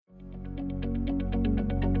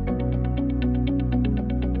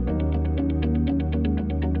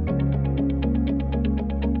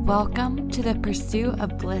Welcome to the Pursuit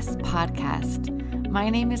of Bliss podcast. My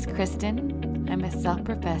name is Kristen. I'm a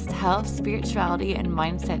self-professed health, spirituality, and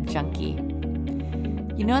mindset junkie.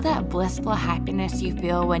 You know that blissful happiness you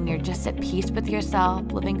feel when you're just at peace with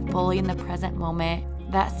yourself, living fully in the present moment?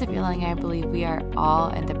 That's the feeling I believe we are all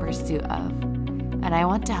in the pursuit of. And I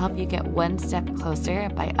want to help you get one step closer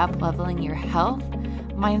by up-leveling your health,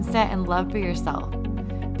 mindset, and love for yourself.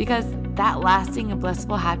 Because that lasting and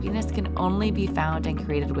blissful happiness can only be found and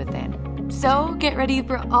created within. So get ready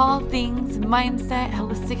for all things mindset,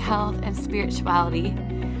 holistic health, and spirituality.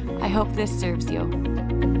 I hope this serves you.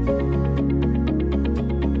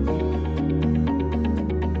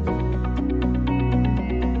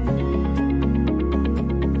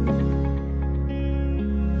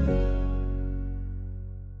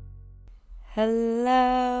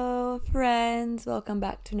 Hello, friends. Welcome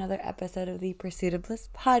back to another episode of the Pursuit of Bliss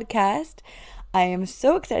podcast. I am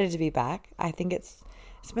so excited to be back. I think it's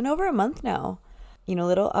been over a month now.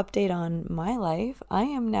 Little update on my life. I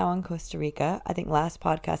am now in Costa Rica. I think last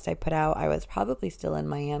podcast I put out, I was probably still in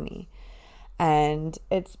Miami. And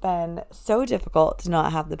it's been so difficult to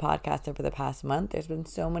not have the podcast over the past month. There's been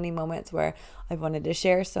so many moments where I've wanted to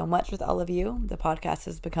share so much with all of you. The podcast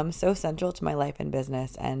has become so central to my life and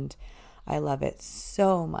business, and I love it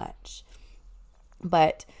so much.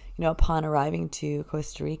 But, upon arriving to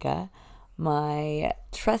Costa Rica, my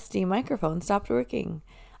trusty microphone stopped working.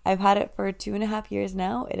 I've had it for 2.5 years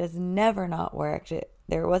now. It has never not worked.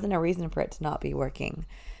 There wasn't a reason for it to not be working,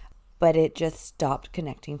 but it just stopped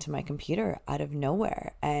connecting to my computer out of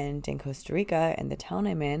nowhere. And in Costa Rica, in the town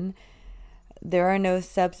I'm in, there are no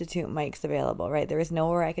substitute mics available, right? There is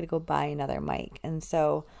nowhere I could go buy another mic. And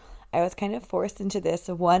so I was kind of forced into this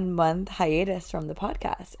 1 month hiatus from the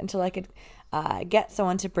podcast until I could get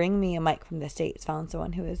someone to bring me a mic from the States. I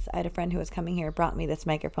had a friend who was coming here, brought me this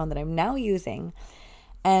microphone that I'm now using.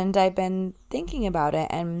 And I've been thinking about it.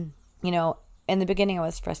 And, in the beginning I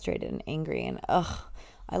was frustrated and angry and,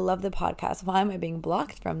 I love the podcast. Why am I being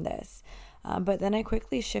blocked from this? But then I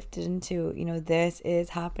quickly shifted into, this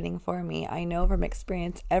is happening for me. I know from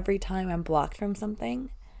experience, every time I'm blocked from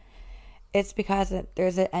something, it's because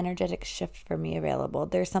there's an energetic shift for me available.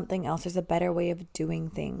 There's something else. There's a better way of doing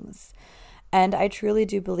things. And I truly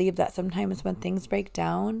do believe that sometimes when things break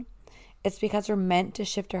down, it's because we're meant to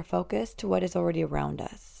shift our focus to what is already around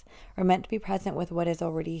us. We're meant to be present with what is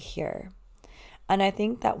already here. And I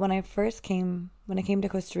think that when I came to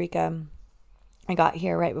Costa Rica, I got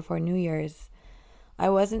here right before New Year's. I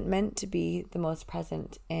wasn't meant to be the most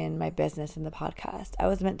present in my business and the podcast. I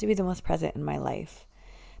was meant to be the most present in my life.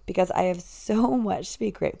 Because I have so much to be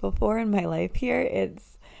grateful for in my life here.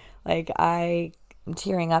 It's like I'm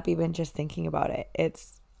tearing up even just thinking about it.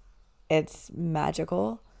 It's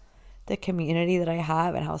magical, the community that I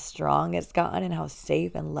have and how strong it's gotten and how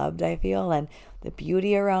safe and loved I feel, and the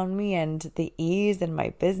beauty around me and the ease in my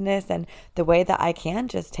business and the way that I can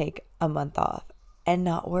just take a month off and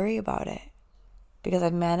not worry about it. Because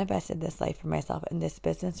I've manifested this life for myself and this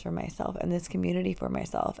business for myself and this community for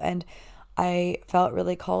myself. And I felt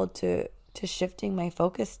really called to shifting my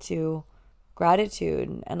focus to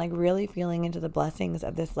gratitude and really feeling into the blessings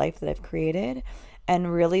of this life that I've created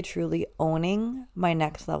and really truly owning my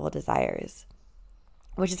next level desires,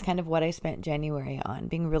 which is kind of what I spent January on,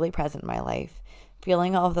 being really present in my life,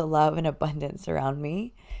 feeling all of the love and abundance around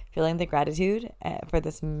me, feeling the gratitude for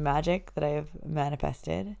this magic that I have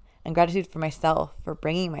manifested, and gratitude for myself for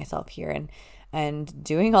bringing myself here and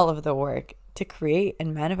doing all of the work to create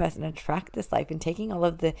and manifest and attract this life and taking all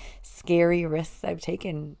of the scary risks I've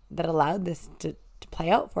taken that allowed this to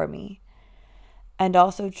play out for me. And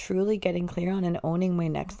also truly getting clear on and owning my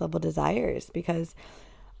next level desires, because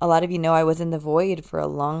a lot of you know I was in the void for a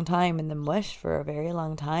long time, in the mush for a very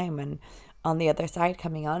long time. And on the other side,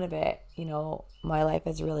 coming out of it, my life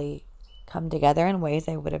has really come together in ways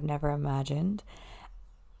I would have never imagined.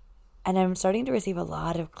 And I'm starting to receive a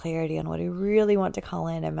lot of clarity on what I really want to call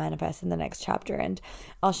in and manifest in the next chapter. And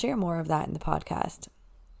I'll share more of that in the podcast.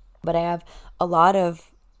 But I have a lot of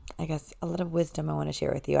wisdom I want to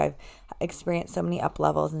share with you. I've experienced so many up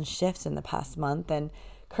levels and shifts in the past month. And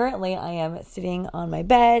currently I am sitting on my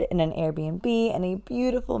bed in an Airbnb in a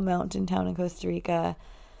beautiful mountain town in Costa Rica.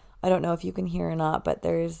 I don't know if you can hear or not, but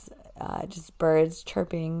there's just birds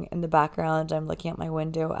chirping in the background. I'm looking out my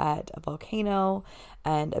window at a volcano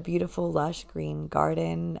and a beautiful lush green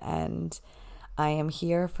garden, and I am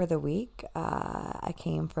here for the week. I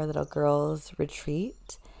came for a little girls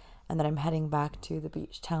retreat, and then I'm heading back to the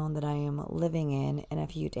beach town that I am living in a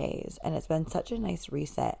few days. And it's been such a nice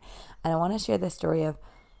reset, and I want to share the story of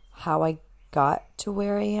how I got to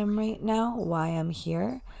where I am right now, why I'm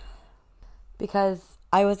here, because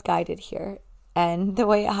I was guided here. And the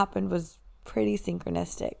way it happened was pretty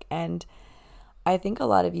synchronistic. And I think a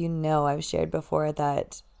lot of you know I've shared before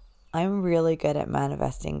that I'm really good at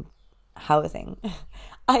manifesting housing.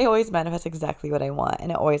 I always manifest exactly what I want,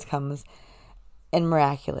 and it always comes in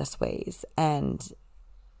miraculous ways. And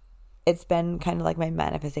it's been kind of like my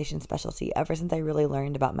manifestation specialty ever since I really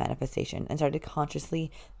learned about manifestation and started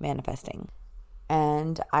consciously manifesting.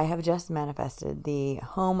 And I have just manifested the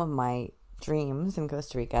home of my dreams in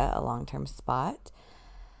Costa Rica, a long-term spot.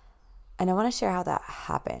 And I want to share how that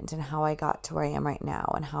happened and how I got to where I am right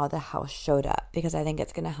now and how the house showed up, because I think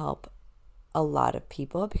it's going to help a lot of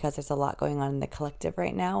people, because there's a lot going on in the collective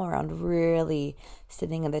right now around really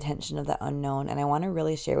sitting in the tension of the unknown. And I want to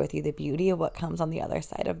really share with you the beauty of what comes on the other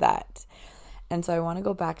side of that. And so I want to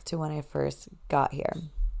go back to when I first got here,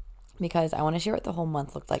 because I want to share what the whole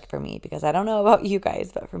month looked like for me, because I don't know about you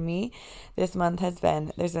guys, but for me, this month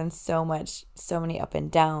there's been so many up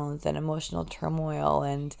and downs and emotional turmoil,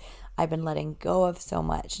 and I've been letting go of so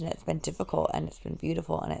much, and it's been difficult, and it's been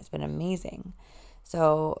beautiful, and it's been amazing.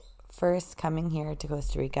 So first, coming here to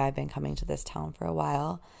Costa Rica, I've been coming to this town for a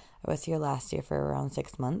while. I was here last year for around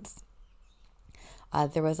 6 months.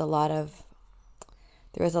 There was a lot of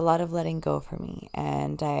letting go for me,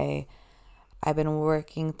 and I've been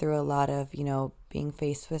working through a lot of, being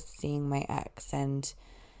faced with seeing my ex and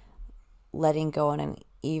letting go on an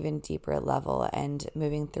even deeper level, and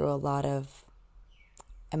moving through a lot of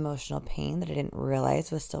emotional pain that I didn't realize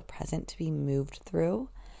was still present to be moved through.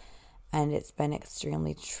 And it's been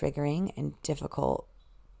extremely triggering and difficult,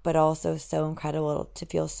 but also so incredible to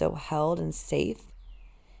feel so held and safe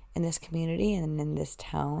in this community and in this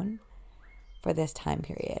town for this time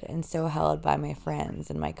period, and so held by my friends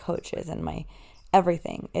and my coaches and my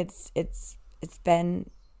everything. It's been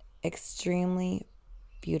extremely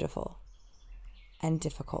beautiful and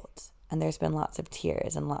difficult. And there's been lots of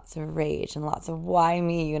tears and lots of rage and lots of why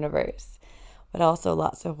me, universe, but also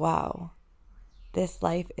lots of wow. This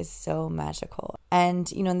life is so magical.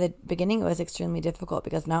 And, in the beginning, it was extremely difficult,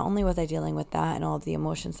 because not only was I dealing with that and all of the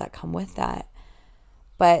emotions that come with that,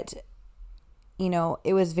 but,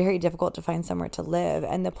 it was very difficult to find somewhere to live.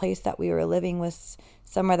 And the place that we were living was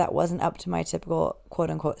somewhere that wasn't up to my typical quote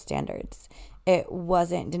unquote standards. It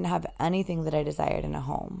didn't have anything that I desired in a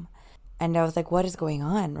home. And I was like, what is going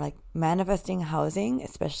on? Like, manifesting housing,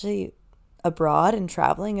 especially abroad and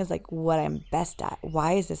traveling, is like what I'm best at.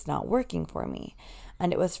 Why is this not working for me?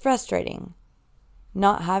 And it was frustrating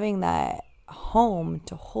not having that home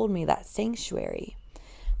to hold me, that sanctuary.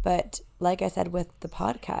 But like I said with the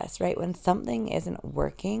podcast, right, when something isn't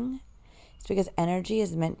working, it's because energy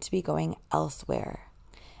is meant to be going elsewhere.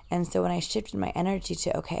 And so when I shifted my energy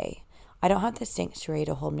to, okay, I don't have the sanctuary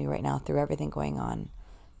to hold me right now through everything going on,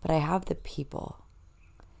 but I have the people.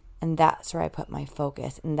 And that's where I put my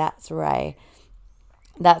focus, and that's what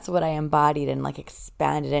I embodied and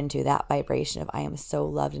expanded into, that vibration of I am so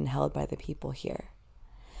loved and held by the people here.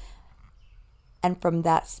 And from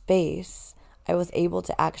that space, I was able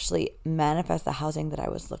to actually manifest the housing that I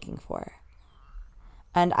was looking for.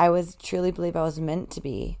 And I truly believe I was meant to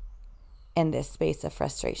be in this space of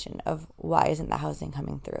frustration of why isn't the housing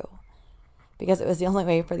coming through? Because it was the only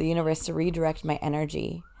way for the universe to redirect my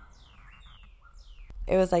energy.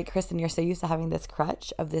 It was like, Kristen, you're so used to having this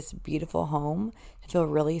crutch of this beautiful home to feel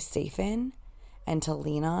really safe in and to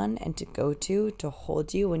lean on and to go to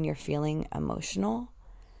hold you when you're feeling emotional.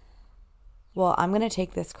 Well, I'm going to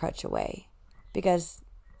take this crutch away, because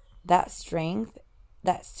that strength,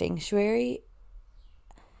 that sanctuary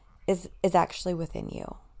is actually within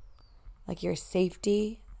you. Like your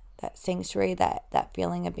safety, that sanctuary, that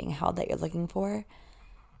feeling of being held that you're looking for,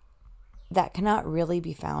 that cannot really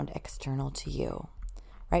be found external to you.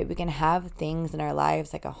 Right? We can have things in our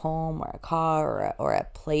lives like a home or a car or a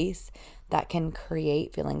place that can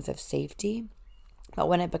create feelings of safety. But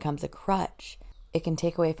when it becomes a crutch, it can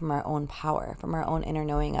take away from our own power, from our own inner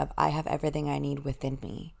knowing of I have everything I need within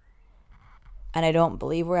me. And I don't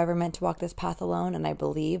believe we're ever meant to walk this path alone. And I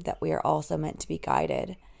believe that we are also meant to be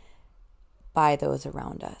guided by those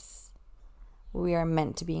around us. We are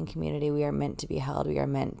meant to be in community. We are meant to be held. We are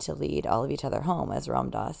meant to lead all of each other home, as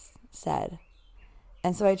Ram Dass said.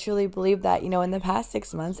 And so I truly believe that, in the past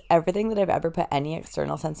 6 months, everything that I've ever put any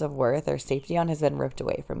external sense of worth or safety on has been ripped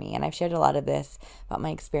away from me. And I've shared a lot of this about my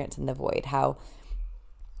experience in the void, how,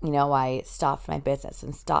 I stopped my business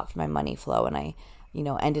and stopped my money flow, and I,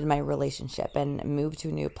 ended my relationship and moved to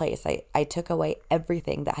a new place. I took away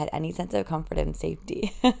everything that had any sense of comfort and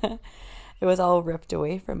safety. It was all ripped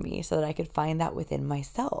away from me so that I could find that within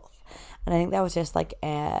myself. And I think that was just like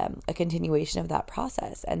a continuation of that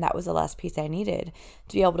process. And that was the last piece I needed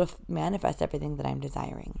to be able to manifest everything that I'm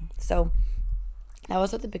desiring. So that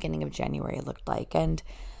was what the beginning of January looked like. And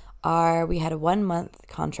we had a 1-month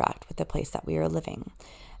contract with the place that we were living.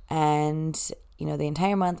 And, the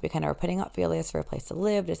entire month we kind of were putting out feelers for a place to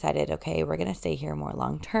live, decided, okay, we're going to stay here more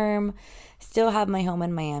long term. Still have my home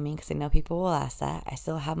in Miami because I know people will ask that. I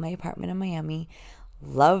still have my apartment in Miami.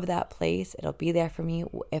 Love that place. It'll be there for me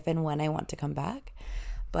if and when I want to come back.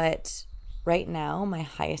 But right now, my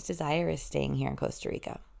highest desire is staying here in Costa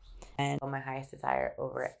Rica. And my highest desire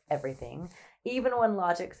over everything, even when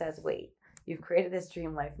logic says, wait, you've created this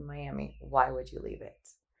dream life in Miami, why would you leave it?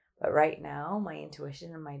 But right now, my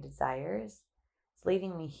intuition and my desires is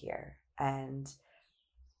leading me here. And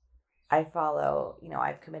I've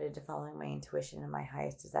committed to following my intuition and my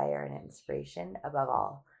highest desire and inspiration above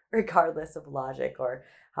all, regardless of logic or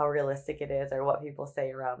how realistic it is or what people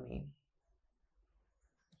say around me.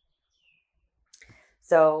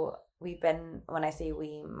 So when I say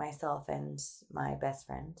we, myself and my best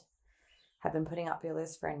friend, have been putting out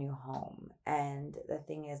feelers for a new home. And the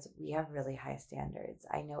thing is, we have really high standards.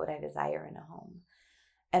 I know what I desire in a home.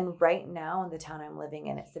 And right now in the town I'm living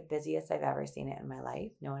in, it's the busiest I've ever seen it in my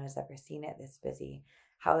life. No one has ever seen it this busy.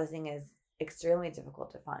 Housing is extremely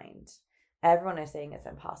difficult to find. Everyone is saying it's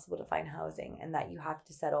impossible to find housing and that you have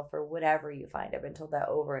to settle for whatever you find. I've been told that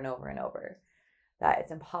over and over and over, that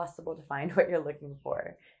it's impossible to find what you're looking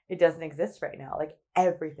for. It doesn't exist right now. Like,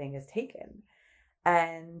 everything is taken.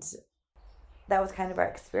 And that was kind of our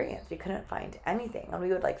experience. We couldn't find anything. And we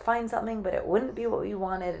would find something, but it wouldn't be what we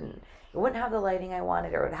wanted. And it wouldn't have the lighting I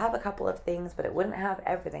wanted, or it would have a couple of things, but it wouldn't have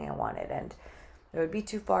everything I wanted. And it would be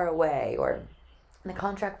too far away, or the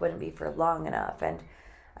contract wouldn't be for long enough. And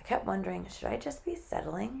I kept wondering, should I just be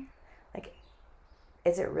settling?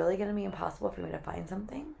 Is it really going to be impossible for me to find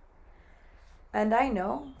something? And I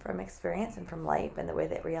know from experience and from life and the way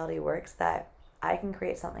that reality works that I can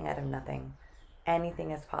create something out of nothing. Anything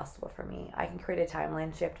is possible for me. I can create a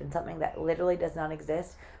timeline shift, and something that literally does not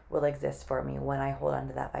exist will exist for me when I hold on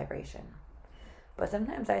to that vibration. But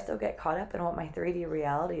sometimes I still get caught up in what my 3D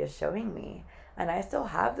reality is showing me. And I still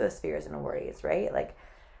have those fears and worries, right?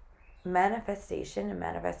 Manifestation and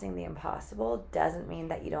manifesting the impossible doesn't mean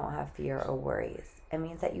that you don't have fear or worries. It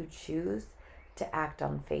means that you choose to act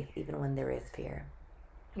on faith even when there is fear.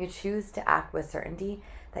 You choose to act with certainty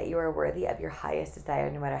that you are worthy of your highest desire,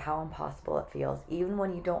 no matter how impossible it feels. Even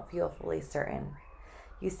when you don't feel fully certain,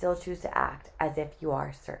 you still choose to act as if you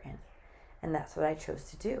are certain. And that's what I chose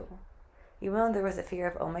to do. Even though there was a fear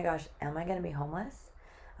of, oh my gosh, am I going to be homeless?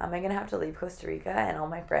 Am I going to have to leave Costa Rica and all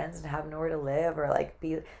my friends and have nowhere to live, or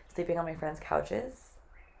be sleeping on my friends' couches?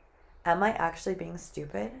 Am I actually being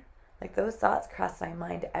stupid? Those thoughts cross my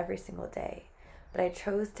mind every single day. But I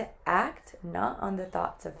chose to act not on the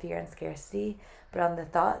thoughts of fear and scarcity, but on the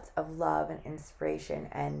thoughts of love and inspiration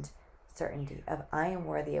and certainty of I am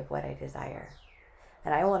worthy of what I desire.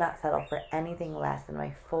 And I will not settle for anything less than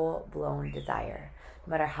my full-blown desire,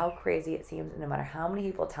 no matter how crazy it seems, and no matter how many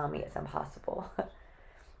people tell me it's impossible.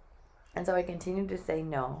 And so I continued to say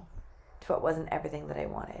no to what wasn't everything that I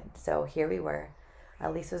wanted. So here we were.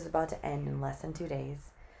 Our lease was about to end in less than 2 days.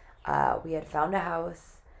 We had found a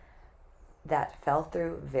house that fell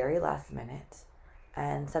through very last minute,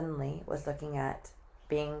 and suddenly was looking at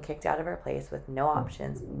being kicked out of our place with no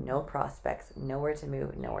options, no prospects, nowhere to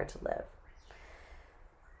move, nowhere to live.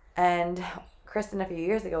 And Kristen a few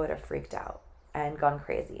years ago would have freaked out and gone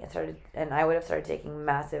crazy and I would have started taking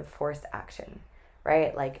massive forced action,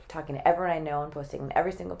 right? Talking to everyone I know and posting in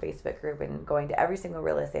every single Facebook group and going to every single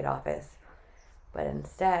real estate office. But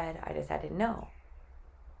instead, I decided no.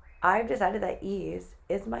 I've decided that ease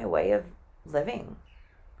is my way of living.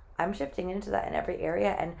 I'm shifting into that in every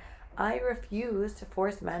area, and I refuse to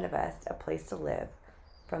force manifest a place to live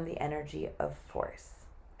from the energy of force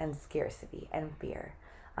and scarcity and fear.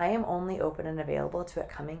 I am only open and available to it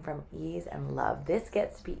coming from ease and love. This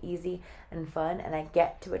gets to be easy and fun, and I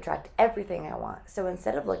get to attract everything I want. So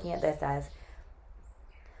instead of looking at this as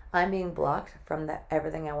I'm being blocked from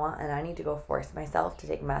everything I want and I need to go force myself to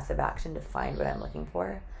take massive action to find what I'm looking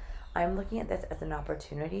for, I'm looking at this as an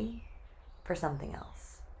opportunity for something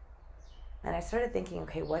else. And I started thinking,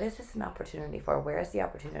 okay, what is this an opportunity for? Where is the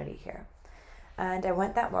opportunity here? And I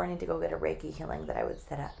went that morning to go get a Reiki healing that I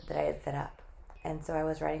had set up. And so I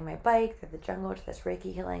was riding my bike through the jungle to this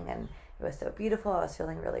Reiki healing, and it was so beautiful. I was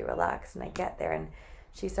feeling really relaxed, and I get there, and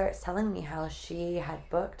she starts telling me how she had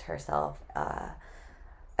booked herself a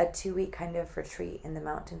 2-week kind of retreat in the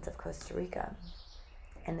mountains of Costa Rica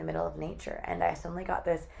in the middle of nature. And I suddenly got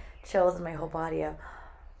this chills in my whole body of,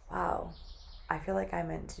 wow, I feel like I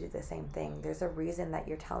meant to do the same thing. There's a reason that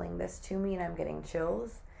you're telling this to me and I'm getting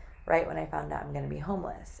chills right when I found out I'm going to be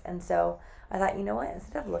homeless. And so I thought, you know what?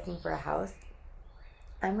 Instead of looking for a house,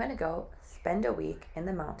 I'm going to go spend a week in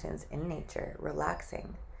the mountains, in nature,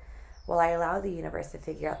 relaxing. Will I allow the universe to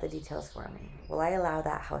figure out the details for me? Will I allow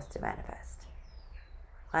that house to manifest?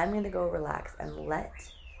 I'm going to go relax and let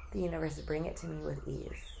the universe bring it to me with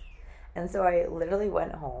ease. And so I literally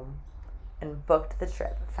went home and booked the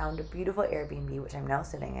trip, found a beautiful Airbnb, which I'm now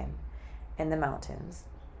sitting in the mountains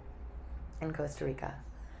in Costa Rica.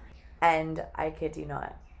 And I kid you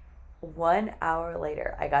not, 1 hour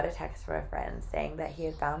later, I got a text from a friend saying that he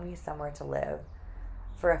had found me somewhere to live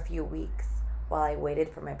for a few weeks while I waited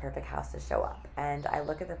for my perfect house to show up. And I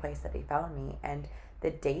look at the place that he found me, and the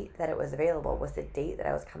date that it was available was the date that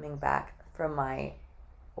I was coming back from my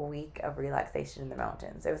week of relaxation in the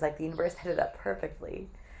mountains. It was like the universe set it up perfectly.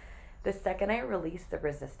 The second I released the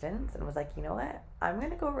resistance and was like, you know what? I'm going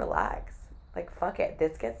to go relax. Like, fuck it.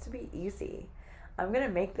 This gets to be easy. I'm going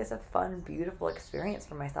to make this a fun, beautiful experience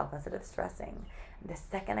for myself instead of stressing. The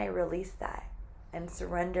second I released that and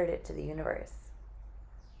surrendered it to the universe,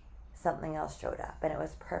 something else showed up, and it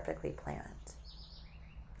was perfectly planned.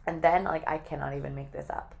 And then, like, I cannot even make this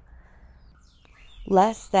up.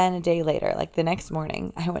 Less than a day later, like the next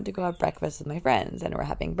morning, I went to go have breakfast with my friends, and we're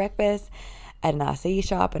having breakfast at an acai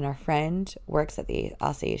shop, and our friend works at the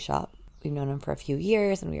acai shop. We've known him for a few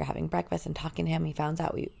years, and we were having breakfast and talking to him. He finds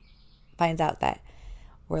out that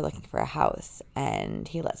we're looking for a house, and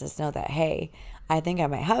he lets us know that, hey, I think I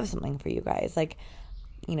might have something for you guys. Like,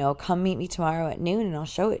 you know, come meet me tomorrow at noon and I'll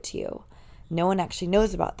show it to you. No one actually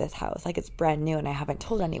knows about this house. Like, it's brand new and I haven't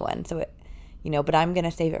told anyone. So it, you know, but I'm going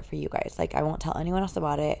to save it for you guys. Like, I won't tell anyone else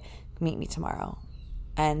about it. Meet me tomorrow.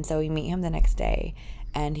 And so we meet him the next day,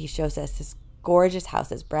 and he shows us this gorgeous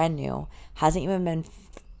house. It's brand new.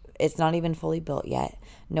 It's not even fully built yet.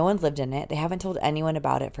 No one's lived in it. They haven't told anyone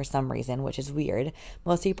about it for some reason, which is weird.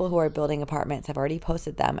 Most people who are building apartments have already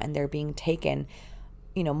posted them, and they're being taken,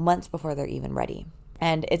 you know, months before they're even ready.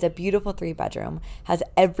 And it's a beautiful 3-bedroom, has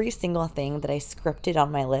every single thing that I scripted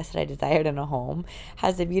on my list that I desired in a home,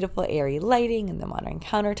 has the beautiful airy lighting and the modern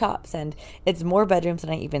countertops, and it's more bedrooms than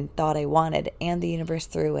I even thought I wanted. And the universe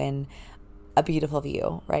threw in a beautiful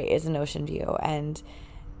view, right? It's an ocean view, and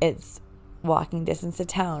it's walking distance to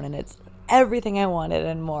town, and it's everything I wanted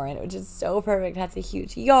and more. And it was just so perfect. It has a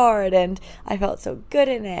huge yard, and I felt so good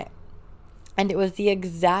in it. And it was the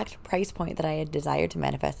exact price point that I had desired to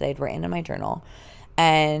manifest, that I'd written in my journal.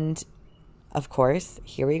 And of course,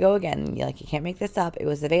 here we go again. You can't make this up. It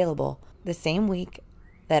was available the same week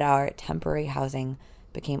that our temporary housing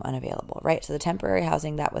became unavailable, right? So the temporary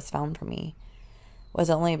housing that was found for me was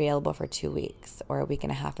only available for 2 weeks or a week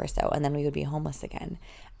and a half or so, and then we would be homeless again.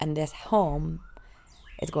 And this home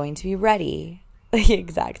is going to be ready the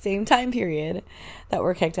exact same time period that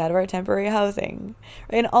we're kicked out of our temporary housing.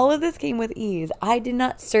 And all of this came with ease. I did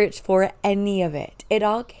not search for any of it. It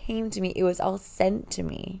all came to me. It was all sent to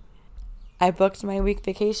me. I booked my week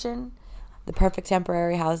vacation. The perfect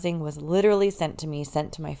temporary housing was literally sent to me,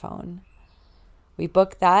 sent to my phone. We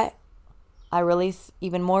booked that. I release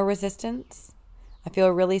even more resistance. I feel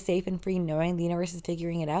really safe and free knowing the universe is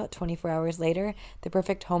figuring it out. 24 hours later, the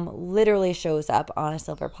perfect home literally shows up on a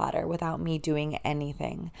silver platter without me doing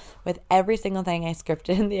anything, with every single thing I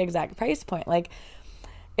scripted in the exact price point. Like,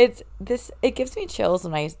 it gives me chills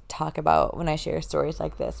when I share stories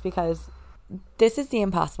like this, because this is the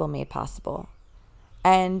impossible made possible.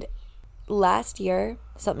 And last year,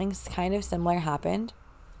 something kind of similar happened.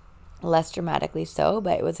 Less dramatically so,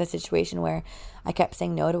 but it was a situation where I kept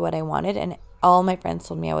saying no to what I wanted, and all my friends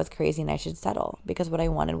told me I was crazy and I should settle because what I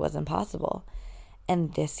wanted was impossible.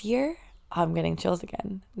 And this year, I'm getting chills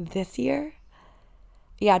again. This year,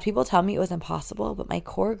 yeah, people tell me it was impossible, but my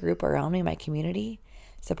core group around me, my community,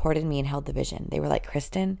 supported me and held the vision. They were like,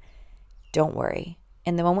 Kristen, don't worry.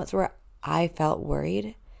 In the moments where I felt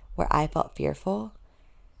worried, where I felt fearful,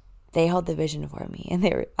 they held the vision for me. And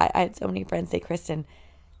I had so many friends say, Kristen,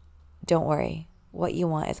 don't worry. What you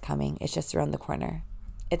want is coming. It's just around the corner.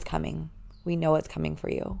 It's coming. We know it's coming for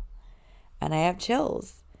you. And I have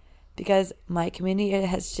chills because my community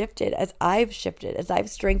has shifted as I've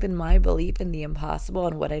strengthened my belief in the impossible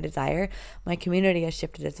and what I desire. My community has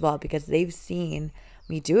shifted as well because they've seen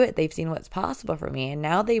me do it. They've seen what's possible for me, and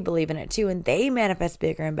now they believe in it too, and they manifest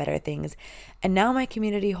bigger and better things. And now my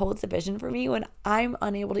community holds a vision for me when I'm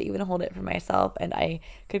unable to even hold it for myself, and I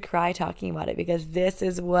could cry talking about it because this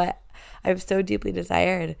is what I've so deeply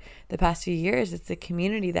desired the past few years. It's a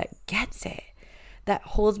community that gets it, that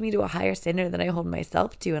holds me to a higher standard than I hold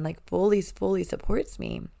myself to, and fully supports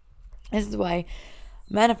me. This is why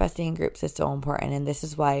manifesting in groups is so important. And this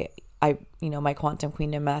is why my Quantum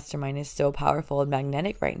Queendom Mastermind is so powerful and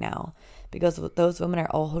magnetic right now, because those women are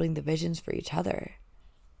all holding the visions for each other.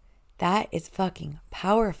 That is fucking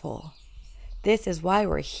powerful. This is why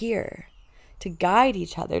we're here, to guide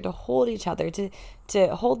each other, to hold each other,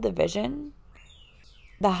 to hold the vision,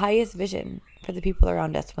 the highest vision for the people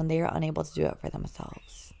around us when they are unable to do it for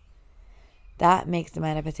themselves. That makes the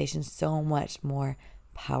manifestation so much more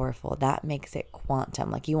powerful. That makes it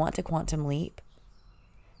quantum. Like, you want to quantum leap?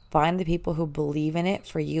 Find the people who believe in it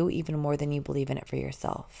for you even more than you believe in it for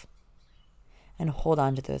yourself. And hold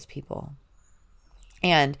on to those people.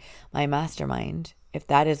 And my mastermind, if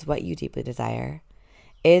that is what you deeply desire,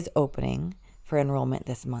 is opening for enrollment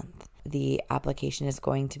this month. The application is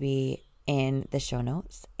going to be in the show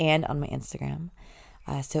notes and on my Instagram.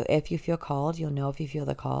 So if you feel called, you'll know if you feel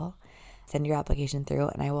the call. Send your application through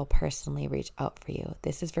and I will personally reach out for you.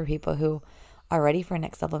 This is for people who are ready for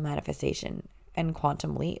next level manifestation and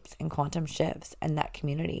quantum leaps and quantum shifts and that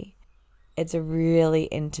community. It's a really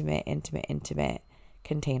intimate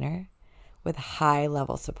container with high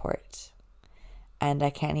level support. And I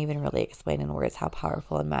can't even really explain in words how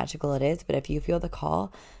powerful and magical it is. But if you feel the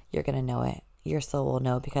call, you're going to know it. Your soul will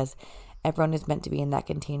know, because everyone is meant to be in that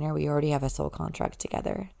container. We already have a soul contract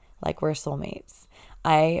together. Like, we're soulmates.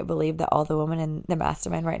 I believe that all the women in the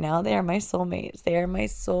mastermind right now, they are my soulmates. They are my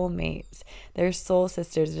soulmates. They're soul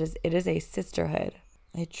sisters. It is a sisterhood.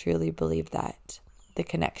 I truly believe that. The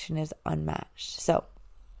connection is unmatched. So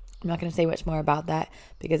I'm not going to say much more about that,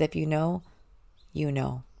 because if you know, you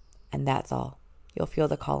know. And that's all. You'll feel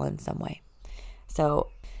the call in some way. So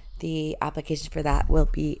the application for that will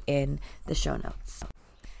be in the show notes.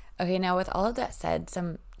 Okay, now with all of that said,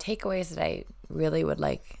 some takeaways that I really would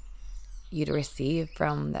like you to receive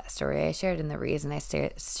from that story I shared, and the reason I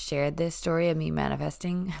shared this story of me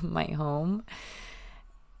manifesting my home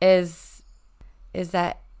is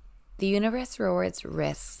that the universe rewards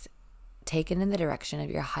risks taken in the direction of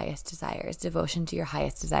your highest desires, devotion to your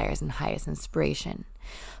highest desires and highest inspiration.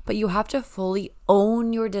 But you have to fully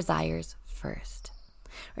own your desires first,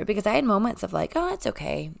 right? Because I had moments of like, oh, it's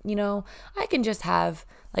okay. I can just have,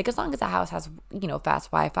 like, as long as the house has,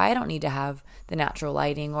 fast Wi-Fi, I don't need to have the natural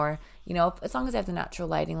lighting, or, as long as I have the natural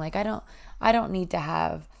lighting, like, I don't need to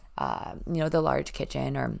have, the large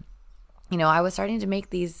kitchen, or, I was starting to make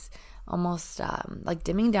these almost like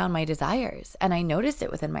dimming down my desires. And I noticed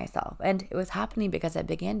it within myself. And it was happening because I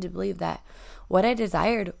began to believe that what I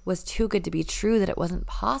desired was too good to be true, that it wasn't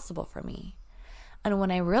possible for me. And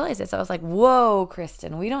when I realized this, I was like, whoa,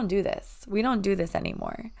 Kristen, we don't do this. We don't do this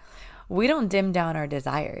anymore. We don't dim down our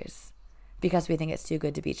desires because we think it's too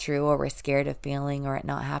good to be true, or we're scared of failing or it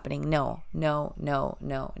not happening. No.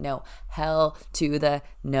 Hell to the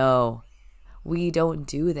no. We don't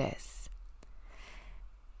do this.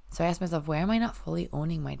 So I asked myself, where am I not fully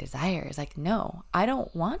owning my desires? Like, no, I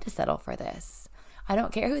don't want to settle for this. I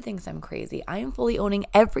don't care who thinks I'm crazy. I am fully owning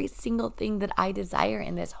every single thing that I desire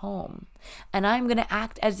in this home. And I'm going to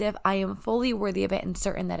act as if I am fully worthy of it and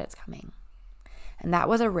certain that it's coming. And that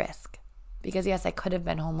was a risk, because yes, I could have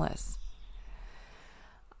been homeless.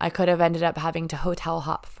 I could have ended up having to hotel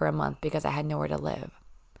hop for a month because I had nowhere to live.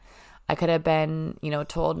 I could have been,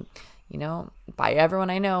 told, by everyone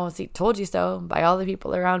I know, see, told you so, by all the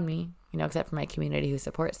people around me, except for my community who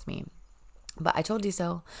supports me. But I told you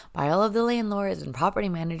so by all of the landlords and property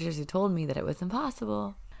managers who told me that it was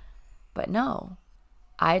impossible. But no,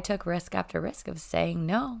 I took risk after risk of saying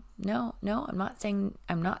no, I'm not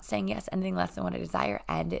saying yes, anything less than what I desire.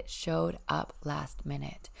 And it showed up last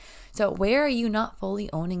minute. So where are you not fully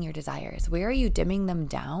owning your desires? Where are you dimming them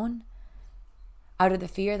down out of the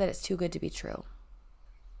fear that it's too good to be true?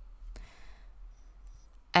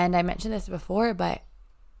 And I mentioned this before, but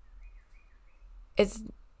it's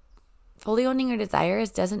fully owning your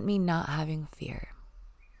desires doesn't mean not having fear.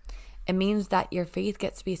 It means that your faith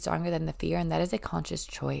gets to be stronger than the fear, and that is a conscious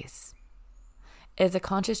choice. It is a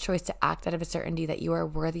conscious choice to act out of a certainty that you are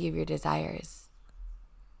worthy of your desires.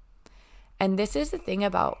 And this is the thing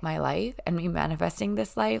about my life and me manifesting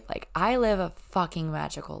this life. Like, I live a fucking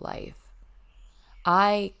magical life.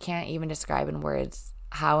 I can't even describe in words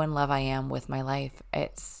how in love I am with my life.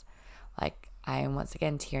 It's like I am once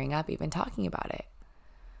again tearing up even talking about it.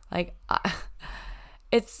 Like,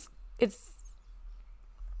 it's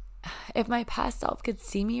if my past self could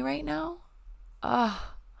see me right now,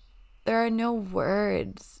 there are no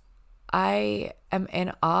words. I am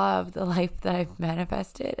in awe of the life that I've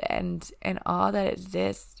manifested, and in awe that it's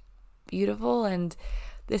this beautiful, and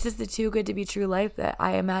this is the too good to be true life that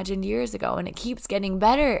I imagined years ago. And it keeps getting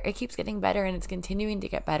better. It keeps getting better, and it's continuing to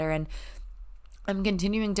get better. And I'm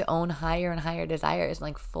continuing to own higher and higher desires, and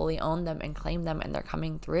like fully own them and claim them, and they're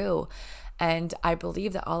coming through. And I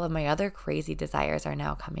believe that all of my other crazy desires are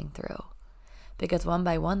now coming through because one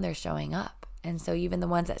by one they're showing up. And so even the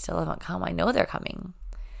ones that still haven't come, I know they're coming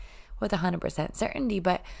with 100% certainty.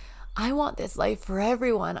 But I want this life for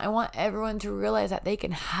everyone. I want everyone to realize that they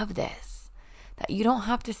can have this, that you don't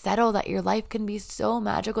have to settle, that your life can be so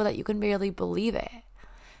magical that you can barely believe it.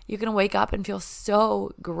 You can wake up and feel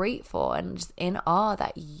so grateful and just in awe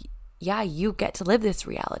that, you get to live this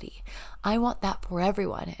reality. I want that for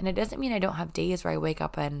everyone. And it doesn't mean I don't have days where I wake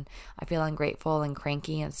up and I feel ungrateful and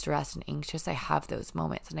cranky and stressed and anxious. I have those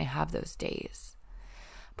moments and I have those days.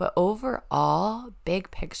 But overall, big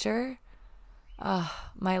picture,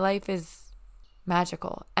 my life is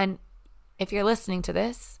magical. And if you're listening to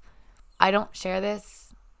this, I don't share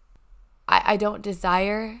this. I don't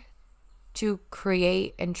desire to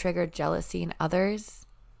create and trigger jealousy in others.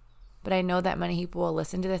 But I know that many people will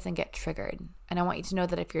listen to this and get triggered. And I want you to know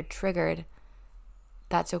that if you're triggered,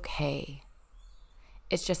 that's okay.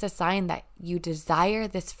 It's just a sign that you desire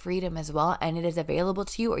this freedom as well, and it is available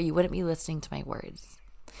to you, or you wouldn't be listening to my words.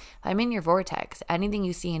 I'm in your vortex. Anything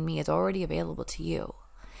you see in me is already available to you.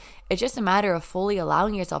 It's just a matter of fully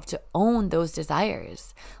allowing yourself to own those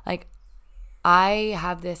desires. Like, I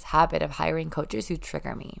have this habit of hiring coaches who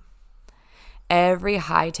trigger me. Every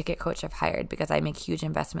high ticket coach I've hired, because I make huge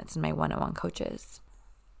investments in my one-on-one coaches,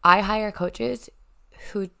 I hire coaches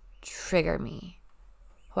who trigger me,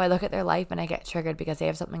 who I look at their life and I get triggered because they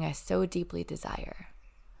have something I so deeply desire.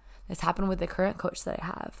 This happened with the current coach that I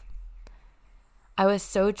have. I was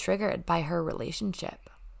so triggered by her relationship,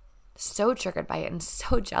 so triggered by it and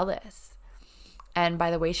so jealous. And by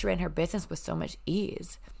the way she ran her business with so much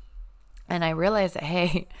ease. And I realized that,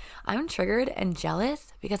 hey, I'm triggered and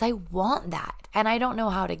jealous because I want that and I don't know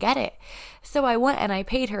how to get it. So I went and I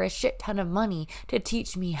paid her a shit ton of money to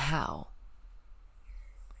teach me how.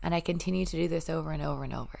 And I continue to do this over and over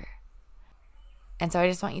and over. And so I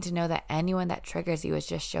just want you to know that anyone that triggers you is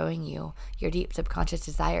just showing you your deep subconscious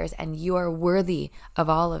desires, and you are worthy of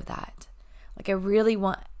all of that. Like, I really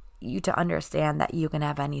want you to understand that you can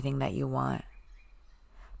have anything that you want,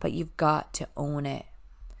 but you've got to own it.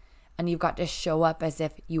 And you've got to show up as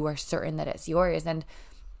if you are certain that it's yours. And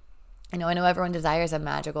I know everyone desires a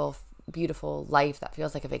magical, beautiful life that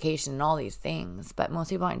feels like a vacation and all these things, but most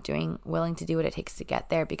people aren't willing to do what it takes to get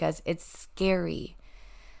there because it's scary.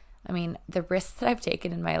 I mean, the risks that I've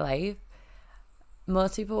taken in my life,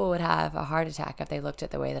 most people would have a heart attack if they looked at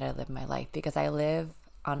the way that I live my life, because I live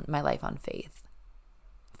on my life on faith.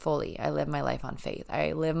 Fully. I live my life on faith.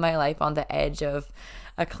 I live my life on the edge of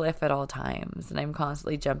a cliff at all times, and I'm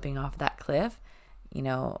constantly jumping off that cliff,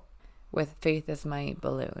 with faith as my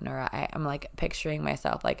balloon, or I'm like picturing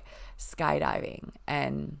myself like skydiving,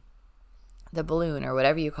 and the balloon, or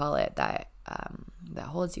whatever you call it, that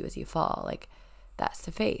holds you as you fall, like, that's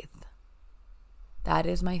the faith. That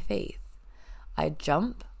is my faith. I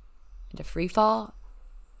jump into free fall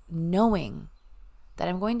knowing that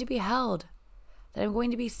I'm going to be held, that I'm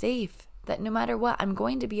going to be safe, that no matter what, I'm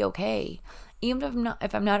going to be okay, even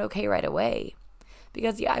if I'm not okay right away.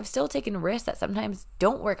 Because I've still taken risks that sometimes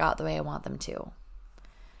don't work out the way I want them to.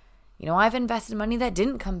 I've invested money that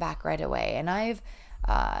didn't come back right away, and I've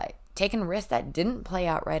taken risks that didn't play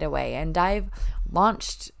out right away, and I've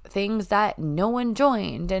launched things that no one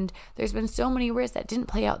joined, and there's been so many risks that didn't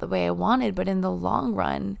play out the way I wanted, but in the long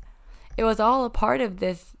run, it was all a part of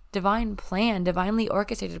this divine plan, divinely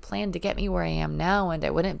orchestrated plan to get me where I am now, and I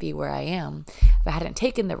wouldn't be where I am if I hadn't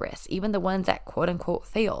taken the risks, even the ones that quote unquote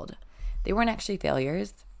failed. They weren't actually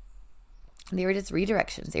failures. They were just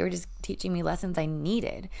redirections. They were just teaching me lessons I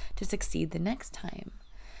needed to succeed the next time.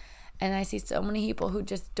 And I see so many people who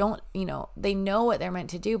just don't, they know what they're meant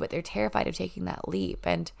to do, but they're terrified of taking that leap.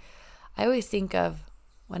 And I always think of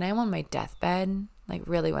when I'm on my deathbed, like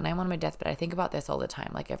really when I'm on my deathbed, I think about this all the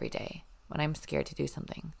time, like every day when I'm scared to do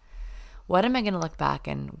something. What am I going to look back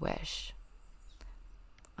and wish?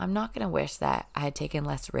 I'm not going to wish that I had taken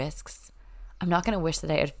less risks. I'm not going to wish that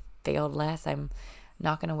I had failed less. I'm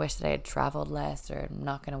not going to wish that I had traveled less, or I'm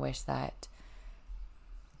not going to wish I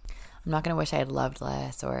had loved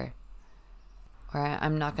less, or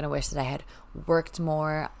I'm not going to wish that I had worked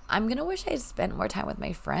more. I'm going to wish I had spent more time with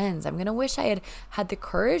my friends. I'm going to wish I had had the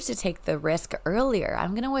courage to take the risk earlier.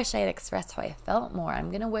 I'm going to wish I had expressed how I felt more. I'm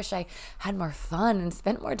going to wish I had more fun and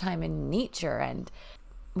spent more time in nature. And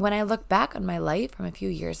when I look back on my life from a few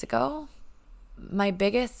years ago, my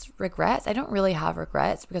biggest regrets, I don't really have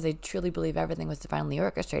regrets because I truly believe everything was divinely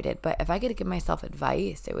orchestrated. But if I could give myself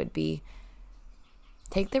advice, it would be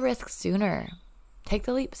take the risk sooner. Take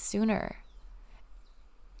the leap sooner.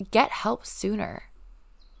 get help sooner.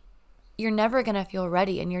 You're never going to feel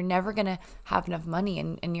ready, and you're never going to have enough money,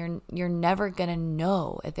 and you're never going to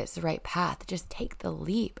know if it's the right path. Just take the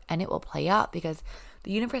leap and it will play out, because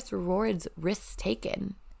the universe rewards risks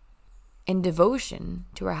taken in devotion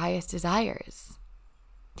to our highest desires,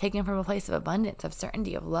 taken from a place of abundance, of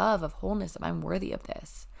certainty, of love, of wholeness, of I'm worthy of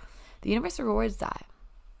this. The universe rewards that.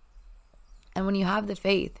 And when you have the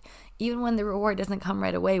faith, even when the reward doesn't come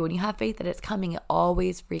right away, when you have faith that it's coming, it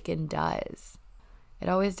always freaking does. It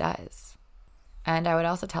always does. And I would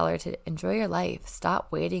also tell her to enjoy your life.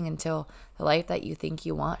 Stop waiting until the life that you think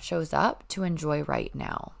you want shows up to enjoy right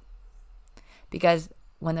now. Because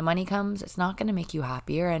when the money comes, it's not going to make you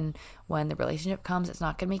happier. And when the relationship comes, it's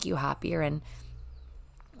not going to make you happier. And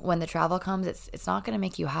when the travel comes, it's not going to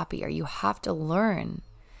make you happier. You have to learn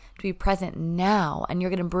to be present now. And you're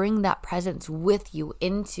going to bring that presence with you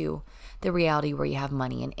into the reality where you have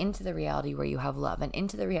money, and into the reality where you have love, and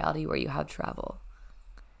into the reality where you have travel.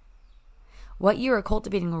 What you are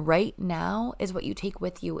cultivating right now is what you take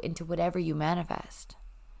with you into whatever you manifest.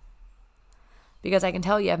 Because I can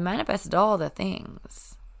tell you, I've manifested all the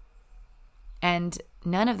things. And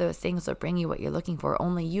none of those things will bring you what you're looking for.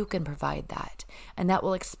 Only you can provide that. And that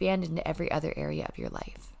will expand into every other area of your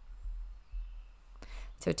life.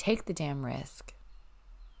 So take the damn risk.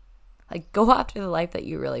 Like, go after the life that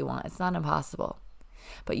you really want. It's not impossible.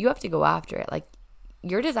 But you have to go after it. Like,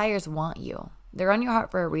 your desires want you. They're on your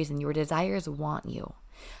heart for a reason. Your desires want you.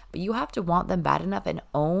 But you have to want them bad enough and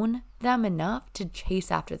own them enough to chase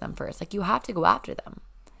after them first. Like, you have to go after them.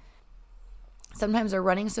 Sometimes we're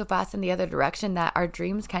running so fast in the other direction that our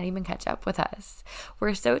dreams can't even catch up with us.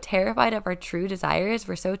 We're so terrified of our true desires.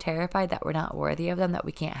 We're so terrified that we're not worthy of them, that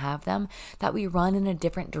we can't have them, that we run in a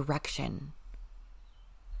different direction.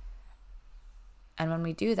 And when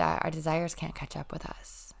we do that, our desires can't catch up with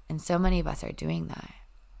us. And so many of us are doing that.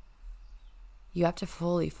 You have to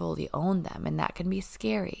fully, fully own them. And that can be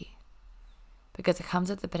scary, because it comes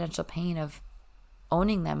with the potential pain of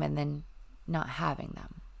owning them and then not having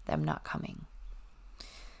them not coming.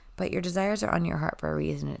 But your desires are on your heart for a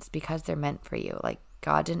reason. It's because they're meant for you. Like,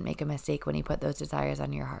 God didn't make a mistake when he put those desires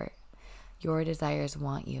on your heart. Your desires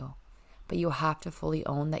want you, but you have to fully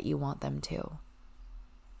own that you want them too.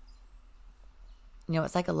 You know,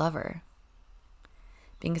 it's like a lover.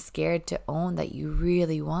 Being scared to own that you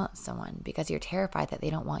really want someone because you're terrified that they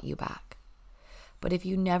don't want you back. But if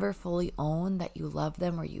you never fully own that you love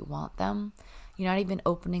them or you want them, you're not even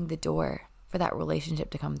opening the door for that relationship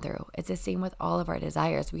to come through. It's the same with all of our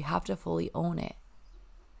desires. We have to fully own it.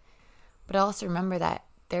 But also remember that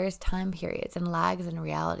there is time periods and lags in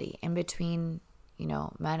reality in between,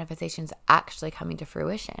 manifestations actually coming to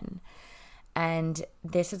fruition. And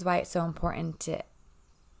this is why it's so important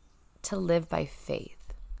to live by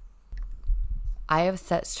faith. I have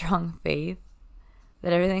such strong faith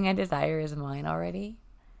that everything I desire is mine already,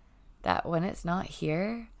 that when it's not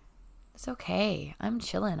here, it's okay. I'm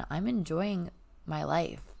chilling. I'm enjoying my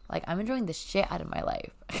life. Like, I'm enjoying the shit out of my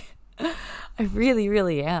life. I really,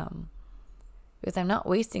 really am. Because I'm not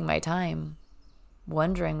wasting my time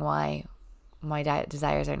wondering why my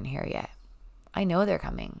desires aren't here yet. I know they're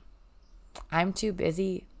coming. I'm too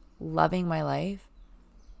busy loving my life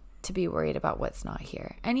to be worried about what's not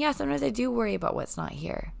here. And yeah, sometimes I do worry about what's not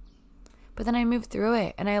here. But then I move through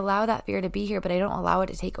it and I allow that fear to be here, but I don't allow it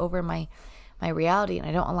to take over my reality, and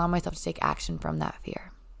I don't allow myself to take action from that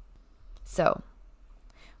fear. So,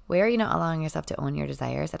 where are you not allowing yourself to own your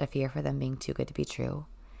desires out of fear for them being too good to be true?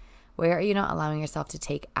 Where are you not allowing yourself to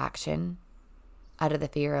take action out of the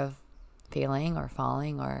fear of failing or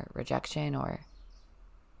falling or rejection or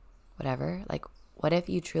whatever? Like, what if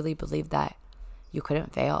you truly believed that you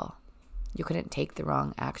couldn't fail? You couldn't take the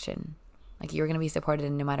wrong action. Like, you were going to be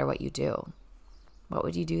supported no matter what you do. What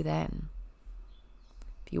would you do then?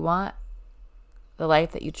 If you want the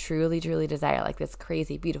life that you truly, truly desire, like this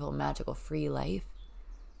crazy, beautiful, magical, free life,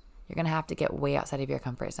 you're going to have to get way outside of your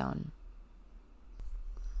comfort zone.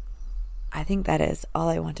 I think that is all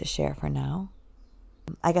I want to share for now.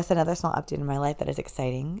 I guess another small update in my life that is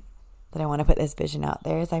exciting, that I want to put this vision out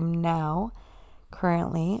there, is I'm now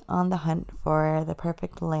currently on the hunt for the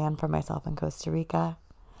perfect land for myself in Costa Rica,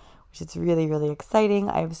 which is really, really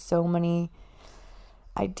exciting. I have so many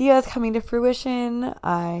ideas coming to fruition.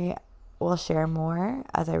 I will share more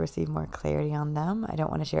as I receive more clarity on them. I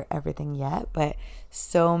don't want to share everything yet, but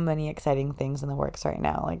so many exciting things in the works right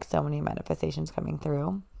now, like so many manifestations coming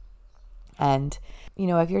through. And,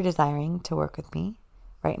 if you're desiring to work with me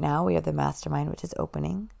right now, we have the mastermind, which is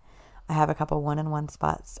opening. I have a couple one-on-one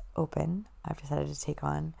spots open. I've decided to take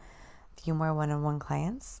on a few more one-on-one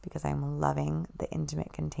clients because I'm loving the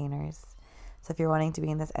intimate containers So if you're wanting to be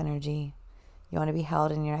in this energy, you want to be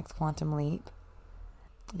held in your next quantum leap,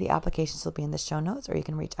 the applications will be in the show notes, or you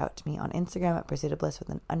can reach out to me on Instagram at Pursuit of Bliss with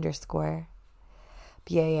an _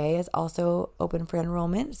 BAA is also open for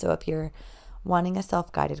enrollment. So if you're wanting a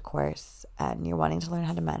self-guided course and you're wanting to learn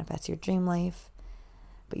how to manifest your dream life,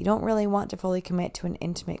 but you don't really want to fully commit to an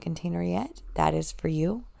intimate container yet, that is for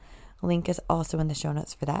you. Link is also in the show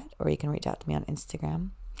notes for that, or you can reach out to me on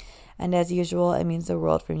Instagram. And as usual, it means the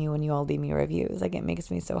world from you when you all leave me reviews. Like, it makes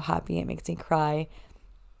me so happy. It makes me cry.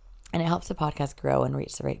 And it helps the podcast grow and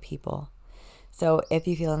reach the right people. So if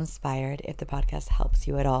you feel inspired, if the podcast helps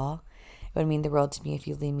you at all, it would mean the world to me if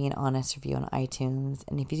you leave me an honest review on iTunes.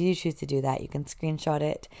 And if you do choose to do that, you can screenshot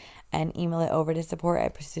it and email it over to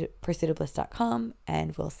support@pursuitofbliss.com,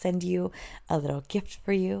 and we'll send you a little gift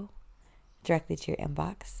for you directly to your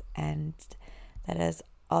inbox. And that is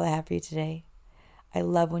all I have for you today. I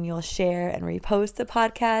love when you'll share and repost the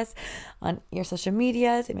podcast on your social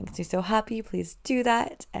medias. It makes me so happy. Please do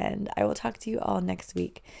that. And I will talk to you all next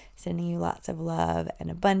week, sending you lots of love and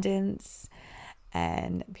abundance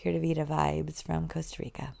and Pura Vida vibes from Costa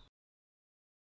Rica.